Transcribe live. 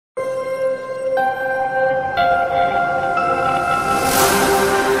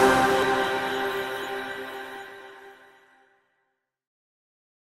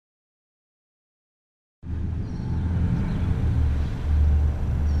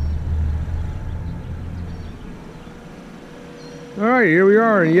Alright, here we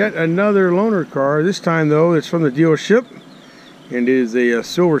are in yet another loaner car. This time though, it's from the dealership. And it is a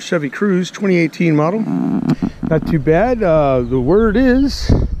Silver Chevy Cruze 2018 model. Not too bad. The word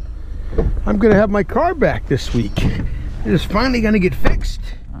is, I'm going to have my car back this week. It is finally going to get fixed.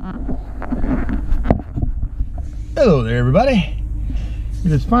 Hello there, everybody.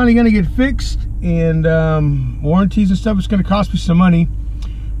 It is finally going to get fixed. And warranties and stuff, it's going to cost me some money.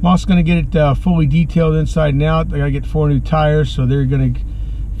 I'm also going to get it fully detailed inside and out. I got to get 4 new tires, so they're going to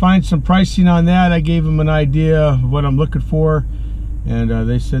find some pricing on that. I gave them an idea of what I'm looking for, and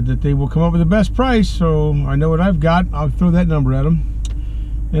they said that they will come up with the best price, so I know what I've got. I'll throw that number at them.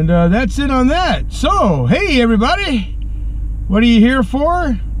 And that's it on that. So, hey everybody, what are you here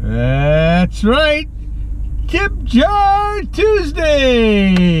for? That's right, Tip Jar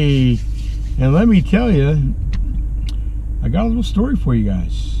Tuesday. And let me tell you, I got a little story for you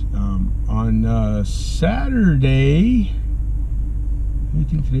guys. On Saturday,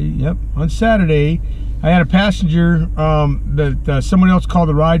 on Saturday, I had a passenger that someone else called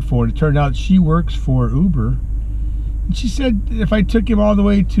a ride for. It turned out she works for Uber. And she said if I took him all the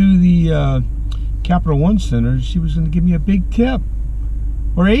way to the Capital One Center, she was going to give me a big tip.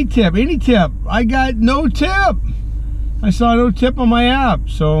 Or a tip, any tip. I got no tip. I saw no tip on my app.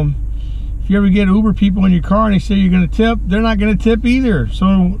 So if you ever get Uber people in your car and they say you're going to tip, they're not going to tip either.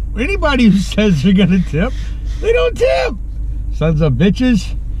 So anybody who says they're going to tip, they don't tip. Sons of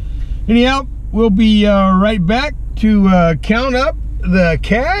bitches. Anyhow, we'll be right back to count up the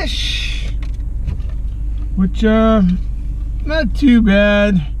cash, which not too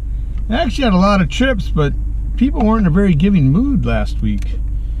bad. I actually had a lot of trips, but people weren't in a very giving mood last week.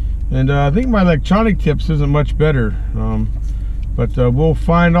 And I think my electronic tips isn't much better. But we'll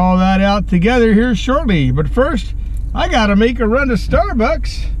find all that out together here shortly. But first, I gotta make a run to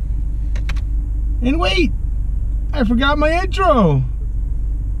Starbucks. And wait, I forgot my intro.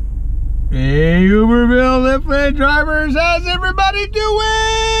 Hey Uberville, Lyft drivers, how's everybody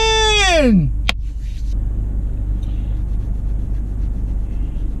doing?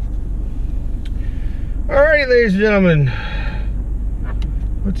 Alrighty, ladies and gentlemen,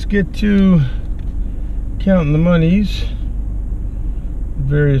 let's get to counting the monies.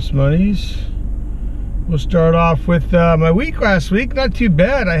 Various monies. We'll start off with my week last week. Not too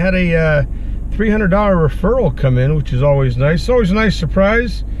bad. I had a $300 referral come in, which is always nice. It's always a nice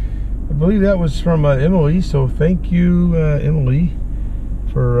surprise. I believe that was from Emily, so thank you, Emily,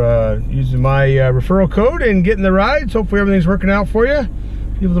 for using my referral code and getting the rides. Hopefully everything's working out for you.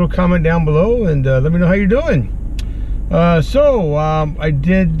 Leave a little comment down below and let me know how you're doing. I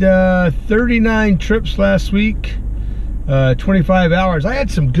did 39 trips last week. 25 hours. I had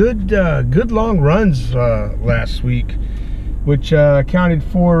some good long runs last week, which accounted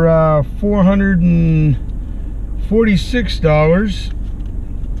for $446,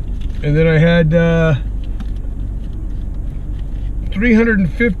 and then I had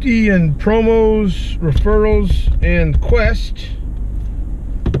 350 in promos, referrals, and Quest.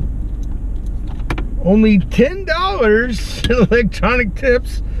 Only $10 in electronic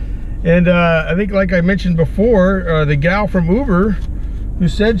tips. And I think, like I mentioned before, the gal from Uber who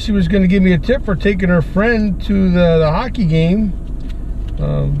said she was going to give me a tip for taking her friend to the hockey game,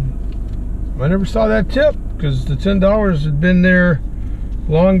 I never saw that tip because the $10 had been there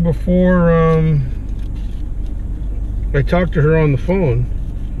long before I talked to her on the phone.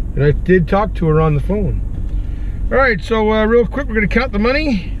 And I did talk to her on the phone. Alright, so real quick, we're going to count the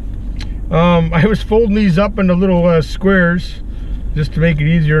money. I was folding these up into little squares just to make it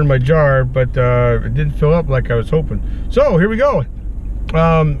easier in my jar, but it didn't fill up like I was hoping. So here we go.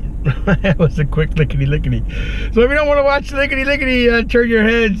 That was a quick lickety-lickety. So if you don't want to watch the lickety-lickety, turn your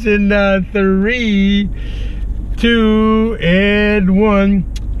heads in 3, 2, and 1.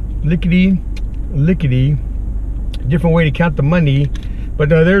 Lickety-lickety. Different way to count the money. But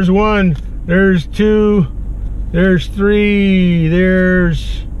there's 1, there's 2, there's 3,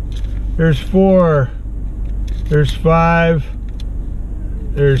 there's 4, there's 5,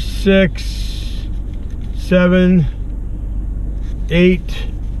 there's 6, 7, 8,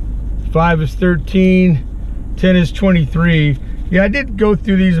 5 is 13, 10 is 23. Yeah, I did go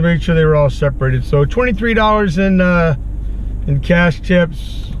through these and make sure they were all separated. So $23 in cash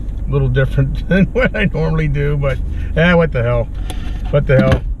tips. A little different than what I normally do, but what the hell. What the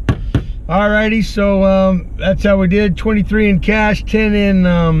hell. Alrighty, so that's how we did. 23 in cash, 10 in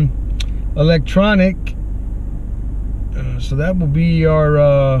electronic. So that will be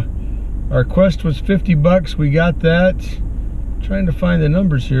our Quest was 50 bucks. We got that. Trying to find the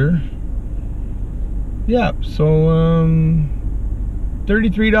numbers here. Yeah, so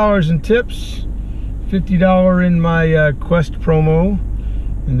 $33 in tips, $50 in my Quest promo,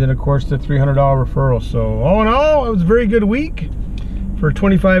 and then of course the $300 referral. So all in all, it was a very good week for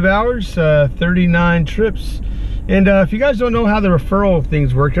 25 hours, 39 trips. And if you guys don't know how the referral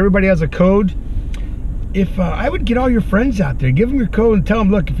things work, everybody has a code. If I would get all your friends out there, give them your code and tell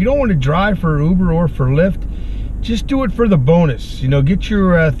them, look, if you don't want to drive for Uber or for Lyft, just do it for the bonus. You know, get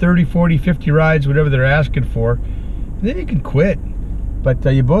your 30, 40, 50 rides, whatever they're asking for, and then you can quit. But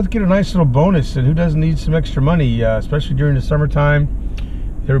you both get a nice little bonus, and who doesn't need some extra money, especially during the summertime,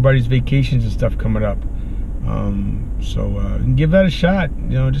 everybody's vacations and stuff coming up. So you can give that a shot.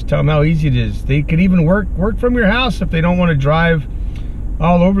 You know, just tell them how easy it is. They could even work from your house if they don't want to drive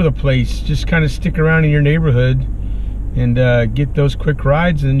all over the place. Just kind of stick around in your neighborhood and get those quick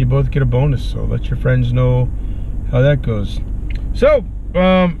rides, and then you both get a bonus. So let your friends know how that goes. So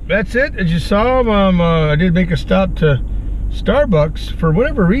that's it. As you saw, I did make a stop to Starbucks. For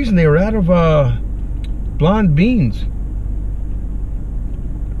whatever reason, they were out of blonde beans.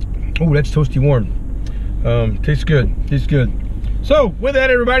 Oh, that's toasty warm. Tastes good. Tastes good. So with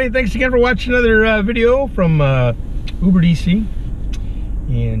that, everybody, thanks again for watching another video from Uber DC.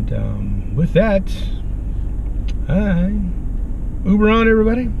 And with that, Uber on,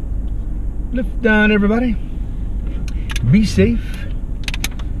 everybody. Lyft on, everybody. Be safe.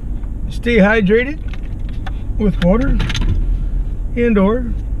 Stay hydrated with water and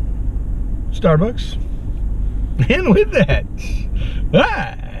or Starbucks. And with that,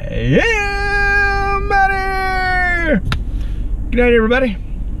 I am out of here. Good night, everybody.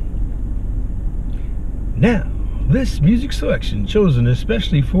 Now, this music selection chosen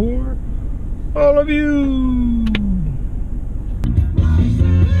especially for all of you.